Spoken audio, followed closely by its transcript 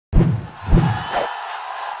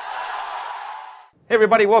Hey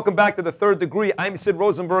everybody, welcome back to The Third Degree. I'm Sid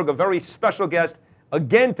Rosenberg, a very special guest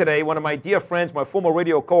again today, one of my dear friends, my former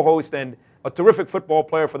radio co-host and a terrific football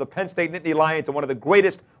player for the Penn State Nittany Lions and one of the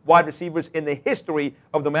greatest wide receivers in the history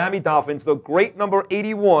of the Miami Dolphins, the great number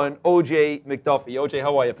 81, O.J. McDuffie. O.J.,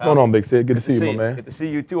 how are you, pal? What's going on, Big Sid? Good to see you, my man. Good to see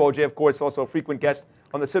you too, O.J. Of course, also a frequent guest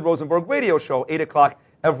on the Sid Rosenberg radio show, 8 o'clock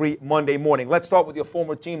every Monday morning. Let's start with your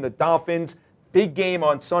former team, the Dolphins. Big game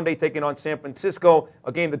on Sunday taking on San Francisco,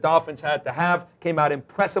 a game the Dolphins had to have. Came out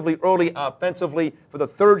impressively early offensively. For the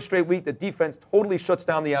third straight week, the defense totally shuts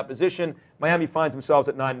down the opposition. Miami finds themselves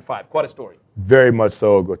at 9-5. Quite a story. Very much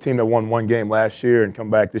so. A team that won one game last year and come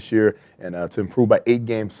back this year and to improve by 8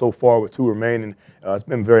 games so far with 2 remaining. It's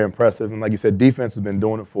been very impressive. And like you said, defense has been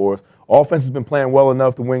doing it for us. Offense has been playing well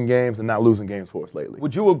enough to win games and not losing games for us lately.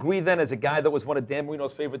 Would you agree then, as a guy that was one of Dan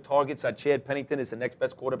Marino's favorite targets, that Chad Pennington is the next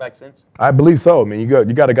best quarterback since? I believe so. I mean, you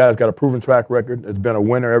got a guy that's got a proven track record. Has been a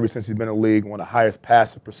winner ever since he's been in the league. One of the highest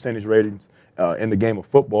passer percentage ratings in the game of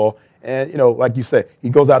football. And, you know, like you said, he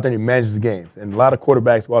goes out there and he manages the games. And a lot of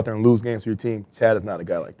quarterbacks go out there and lose games for your team. Chad is not a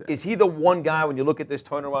guy like that. Is he the one guy, when you look at this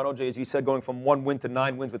turnaround, O.J., as you said, going from 1 win to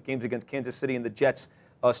 9 wins with games against Kansas City and the Jets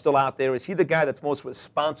still out there, is he the guy that's most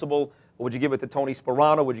responsible? Or would you give it to Tony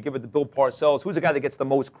Sparano? Would you give it to Bill Parcells? Who's the guy that gets the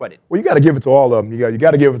most credit? Well, you got to give it to all of them. You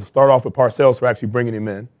got to give it to start off with Parcells for actually bringing him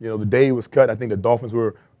in. You know, the day he was cut, I think the Dolphins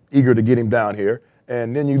were eager to get him down here.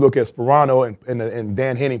 And then you look at Sparano and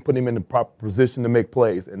Dan Henning putting him in the proper position to make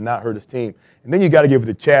plays and not hurt his team. And then you got to give it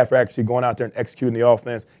to Chad for actually going out there and executing the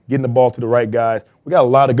offense, getting the ball to the right guys. We got a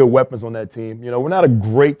lot of good weapons on that team. You know, we're not a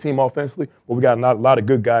great team offensively, but we got a lot of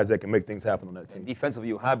good guys that can make things happen on that team. And defensively,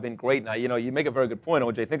 you have been great. Now, you know, you make a very good point,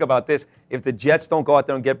 O.J. Think about this. If the Jets don't go out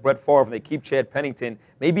there and get Brett Favre and they keep Chad Pennington,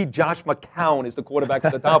 maybe Josh McCown is the quarterback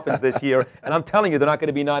for the Dolphins this year. And I'm telling you, they're not going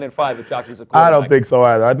to be 9-5 if Josh is a quarterback. I don't think so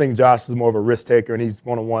either. I think Josh is more of a risk taker, and he's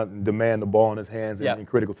going to want and demand the ball in his hands in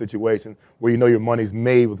critical situations where you know your money's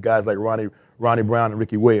made with guys like Ronnie Brown and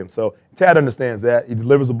Ricky Williams. So Chad understands that. He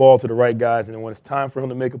delivers the ball to the right guys, and then when it's time for him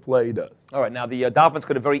to make a play, he does. All right, now the Dolphins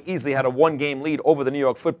could have very easily had a 1-game lead over the New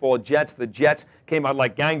York Football Jets. The Jets came out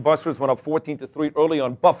like gangbusters, went up 14-3 early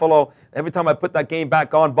on Buffalo. Every time I put that game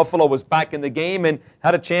back on, Buffalo was back in the game and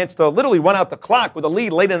had a chance to literally run out the clock with a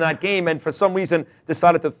lead late in that game, and for some reason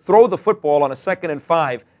decided to throw the football on a 2nd and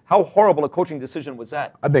 5. How horrible a coaching decision was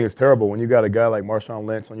that? I think it's terrible when you got a guy like Marshawn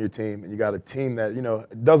Lynch on your team and you got a team that, you know,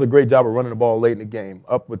 does a great job of running the ball late in the game,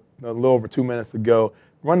 up with a little over 2 minutes to go,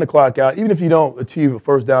 run the clock out. Even if you don't achieve a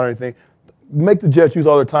first down or anything, make the Jets use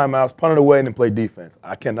all their timeouts, punt it away, and then play defense.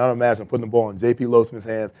 I cannot imagine putting the ball in J.P. Loseman's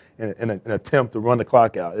hands in an attempt to run the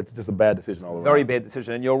clock out. It's just a bad decision all around. Very bad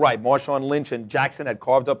decision, and you're right. Marshawn Lynch and Jackson had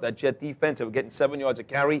carved up that Jet defense. They were getting 7 yards a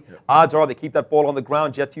carry. Yep. Odds are they keep that ball on the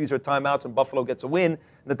ground. Jets use their timeouts, and Buffalo gets a win. And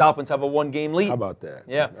the Dolphins have a 1-game lead. How about that?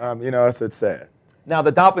 Yeah. You know, it's sad. Now,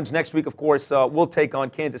 the Dolphins next week, of course, will take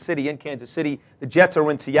on Kansas City in Kansas City. The Jets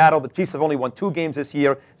are in Seattle. The Chiefs have only won 2 games this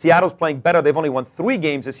year. Seattle's playing better. They've only won 3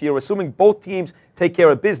 games this year. Assuming both teams take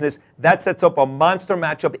care of business, that sets up a monster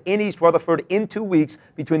matchup in East Rutherford in 2 weeks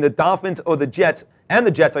between the Dolphins or the Jets, and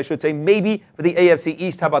the Jets, I should say, maybe for the AFC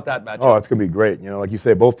East. How about that matchup? Oh, it's going to be great. You know, like you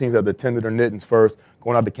said, both teams have tended their knittings first.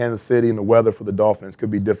 Going out to Kansas City and the weather for the Dolphins could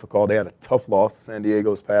be difficult. They had a tough loss to San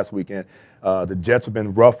Diego this past weekend. The Jets have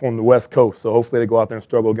been rough on the West Coast, so hopefully they go out there and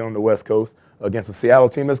struggle again on the West Coast against a Seattle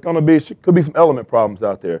team that's going to be could be some element problems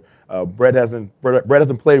out there. Brett hasn't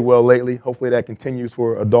played well lately. Hopefully that continues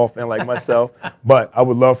for a Dolphin fan like myself. But I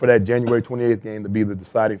would love for that January 28th game to be the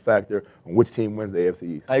deciding factor on which team wins the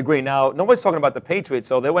AFC East. I agree. Now, nobody's talking about the Patriots,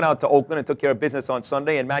 so they went out to Oakland and took care of business on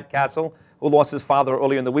Sunday, and Matt Castle, who lost his father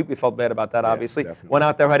earlier in the week, we felt bad about that, obviously, went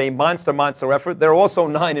out there, had a monster effort. They're also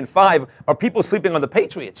 9-5. Are people sleeping on the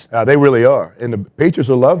Patriots? They really are, and the Patriots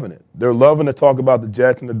are loving it. They're loving to talk about the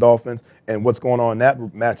Jets and the Dolphins and what's going on in that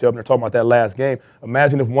matchup, and they're talking about that last game.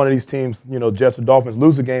 Imagine if one of these teams, you know, Jets or Dolphins,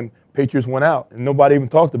 lose a game, Patriots went out, and nobody even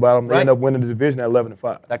talked about them. They end up winning the division at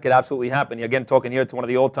 11-5. That could absolutely happen. Again, talking here to one of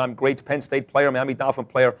the all-time greats, Penn State player, Miami Dolphin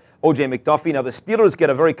player, O.J. McDuffie. Now, the Steelers get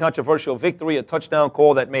a very controversial victory, a touchdown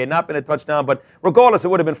call that may have not been a touchdown, but regardless, it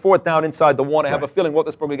would have been 4th down inside the 1. I have a feeling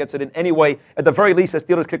Roethlisberger gets it in anyway. At the very least, the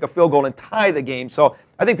Steelers kick a field goal and tie the game. So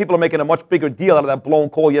I think people are making a much bigger deal out of that blown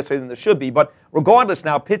call yesterday than there should be. But regardless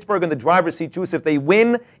now, Pittsburgh in the driver's seat, Juice, if they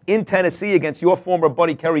win in Tennessee against your former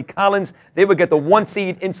buddy Kerry Collins, they would get the 1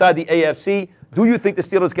 seed inside the AFC. Do you think the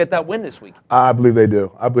Steelers get that win this week? I believe they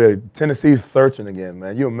do. I believe Tennessee's searching again,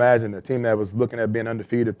 man. You imagine a team that was looking at being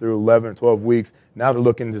undefeated through 11, 12 weeks. Now they're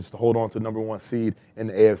looking just to hold on to the #1 seed in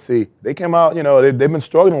the AFC. They came out, you know, they've been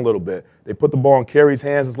struggling a little bit. They put the ball in Kerry's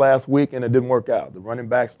hands this last week, and it didn't work out. The running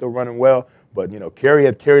back's still running well, But, Kerry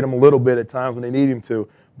had carried them a little bit at times when they needed him to.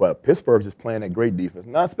 But Pittsburgh's just playing a great defense.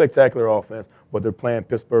 Not spectacular offense, but they're playing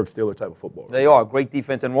Pittsburgh Steelers type of football. They are. Great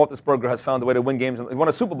defense. And Roethlisberger has found a way to win games. He won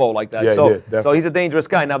a Super Bowl like that. Yeah, so he's a dangerous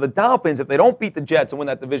guy. Now, the Dolphins, if they don't beat the Jets and win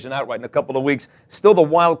that division outright in a couple of weeks, still the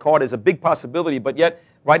wild card is a big possibility. But yet,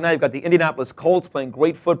 right now, you've got the Indianapolis Colts playing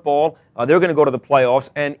great football. They're going to go to the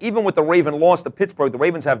playoffs. And even with the Raven loss to Pittsburgh, the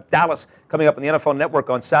Ravens have Dallas coming up in the NFL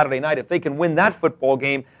Network on Saturday night. If they can win that football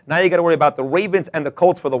game, now you got to worry about the Ravens and the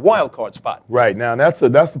Colts for the wild card spot. Right. Now, that's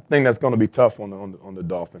the thing that's going to be tough on the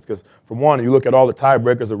Dolphins. Because, for one, you look at all the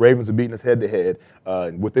tiebreakers, the Ravens are beating us head-to-head.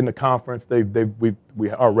 Within the conference,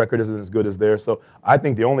 our record isn't as good as theirs. So I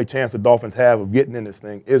think the only chance the Dolphins have of getting in this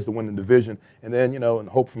thing is to win the division. And then, and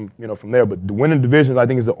hope from there. But the winning divisions, I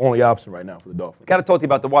think, is the only option right now for the Dolphins. Got to talk to you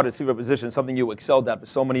about the wide receiver position, something you excelled at for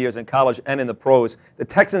so many years in college and in the pros. The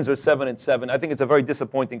Texans are 7-7. I think it's a very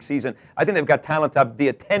disappointing season. I think they've got talent to be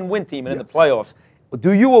a 10-win team and in the playoffs.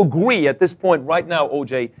 Do you agree at this point right now,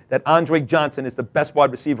 OJ, that Andre Johnson is the best wide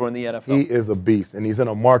receiver in the NFL? He is a beast, and he's in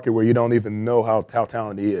a market where you don't even know how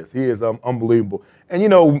talented he is. He is unbelievable. And,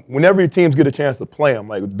 whenever your teams get a chance to play him,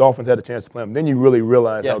 like the Dolphins had a chance to play him, then you really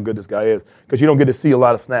realize how good this guy is because you don't get to see a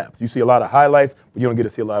lot of snaps. You see a lot of highlights, but you don't get to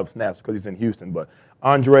see a lot of snaps because he's in Houston. But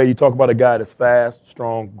Andre, you talk about a guy that's fast,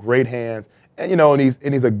 strong, great hands, and,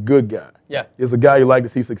 and he's a good guy. Yeah. He's a guy you like to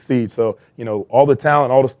see succeed. So, all the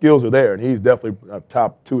talent, all the skills are there, and he's definitely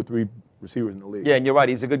top 2 or 3 receivers in the league. Yeah, and you're right.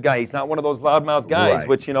 He's a good guy. He's not one of those loudmouth guys,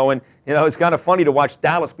 which, it's kind of funny to watch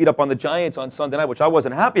Dallas beat up on the Giants on Sunday night, which I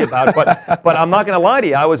wasn't happy about. But I'm not going to lie to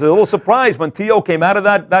you. I was a little surprised when T.O. came out of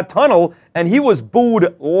that tunnel, and he was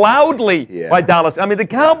booed loudly by Dallas. I mean, the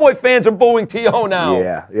Cowboy fans are booing T.O. now.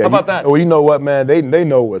 Yeah. How about that? Well, you know what, man? They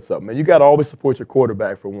know what's up, man. You got to always support your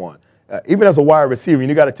quarterback, for one. Even as a wide receiver,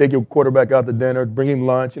 you got to take your quarterback out to dinner, bring him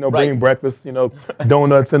lunch, bring him breakfast,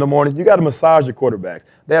 donuts in the morning. You got to massage your quarterbacks.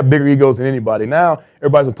 They have bigger egos than anybody. Now,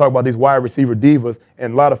 everybody's going to talk about these wide receiver divas,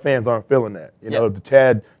 and a lot of fans aren't feeling that.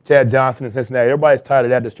 The Chad Johnson in Cincinnati, everybody's tired of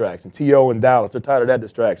that distraction. T.O. in Dallas, they're tired of that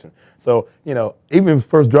distraction. So, even his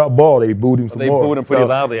first drop ball, they booed him some more. They booed him pretty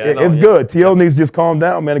loudly. It's good. T.O. needs to just calm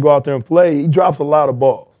down, man, and go out there and play. He drops a lot of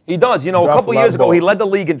balls. He does. A couple years ago, he led the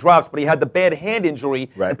league in drops, but he had the bad hand injury,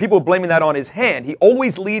 and people were blaming that on his hand. He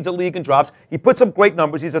always leads the league in drops. He puts up great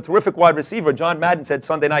numbers. He's a terrific wide receiver. John Madden said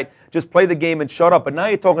Sunday night, just play the game and shut up. But now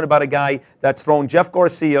you're talking about a guy that's thrown Jeff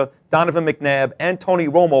Garcia, Donovan McNabb, and Tony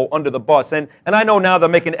Romo under the bus. And I know now they're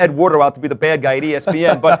making Ed Werder out to be the bad guy at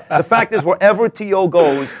ESPN, but the fact is wherever T.O.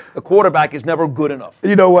 goes, the quarterback is never good enough.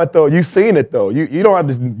 You know what, though? You've seen it, though. You don't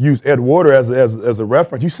have to use Ed Werder as a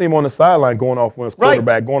reference. You see him on the sideline going off on his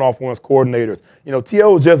quarterback, going off on his coordinators.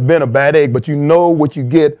 T.O.'s just been a bad egg, but you know what you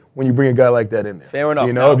get when you bring a guy like that in there. Fair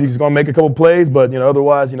enough. He's going to make a couple plays, but,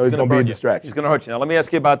 otherwise, he's going to be a distraction. He's going to hurt you. Now, let me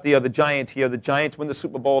ask you about the Giants here. The Giants win the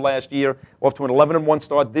Super Bowl last year, off to an 11-1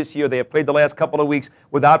 start this year. They have played the last couple of weeks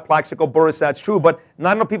without Plaxico Burress. That's true, but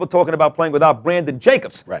not enough people talking about playing without Brandon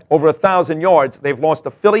Jacobs. Right. Over 1,000 yards. They've lost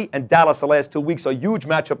to Philly and Dallas the last 2 weeks. A huge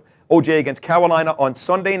matchup, OJ, against Carolina on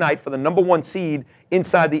Sunday night for the #1 seed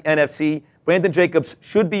inside the NFC. Brandon Jacobs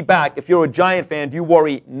should be back. If you're a Giant fan, do you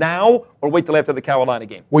worry now or wait till after the Carolina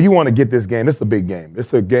game? Well, you want to get this game. This is a big game.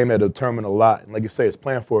 It's a game that'll determine a lot. And like you say, it's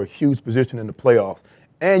playing for a huge position in the playoffs.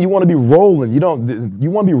 And you want to be rolling. You want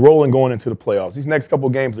to be rolling going into the playoffs. These next couple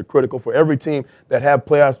of games are critical for every team that have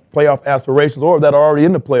playoff aspirations or that are already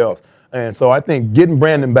in the playoffs. And so I think getting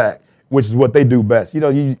Brandon back, which is what they do best.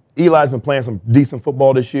 Eli's been playing some decent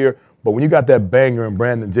football this year. But when you got that banger in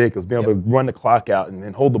Brandon Jacobs, being able to run the clock out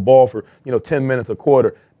and hold the ball for 10 minutes a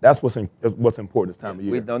quarter, that's what's important this time of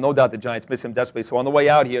year. No doubt the Giants miss him desperately. So on the way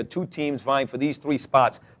out here, 2 teams vying for these 3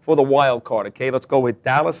 spots for the wild card. Okay, let's go with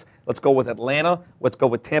Dallas. Let's go with Atlanta. Let's go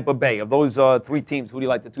with Tampa Bay. Of those 3 teams, who do you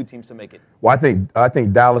like the 2 teams to make it? Well, I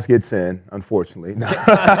think Dallas gets in, unfortunately. No,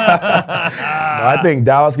 I think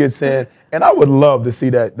Dallas gets in, and I would love to see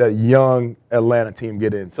that young Atlanta team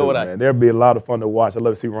get in. So would I. There'd be a lot of fun to watch. I'd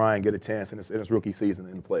love to see Ryan get a chance in his rookie season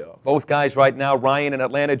in the playoffs. Both guys right now, Ryan in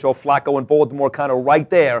Atlanta, Joe Flacco in Baltimore, kind of right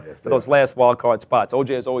there for those last wild card spots.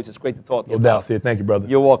 OJ, as always, it's great to talk to you. No doubt, Sid. Thank you, brother.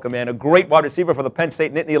 You're welcome, man. A great wide receiver for the Penn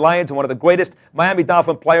State Nittany Lions and one of the greatest Miami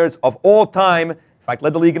Dolphin players of all time. In fact,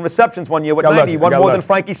 led the league in receptions one year with 90, one more than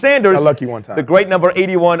Frankie Sanders. Got lucky one time. The great number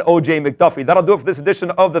 81, OJ McDuffie. That'll do it for this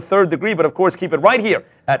edition of The Third Degree, but of course, keep it right here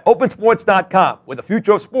at opensports.com, where the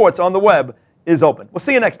future of sports on the web is open. We'll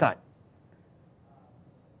see you next time.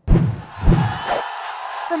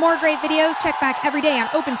 For more great videos, check back every day on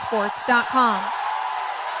opensports.com.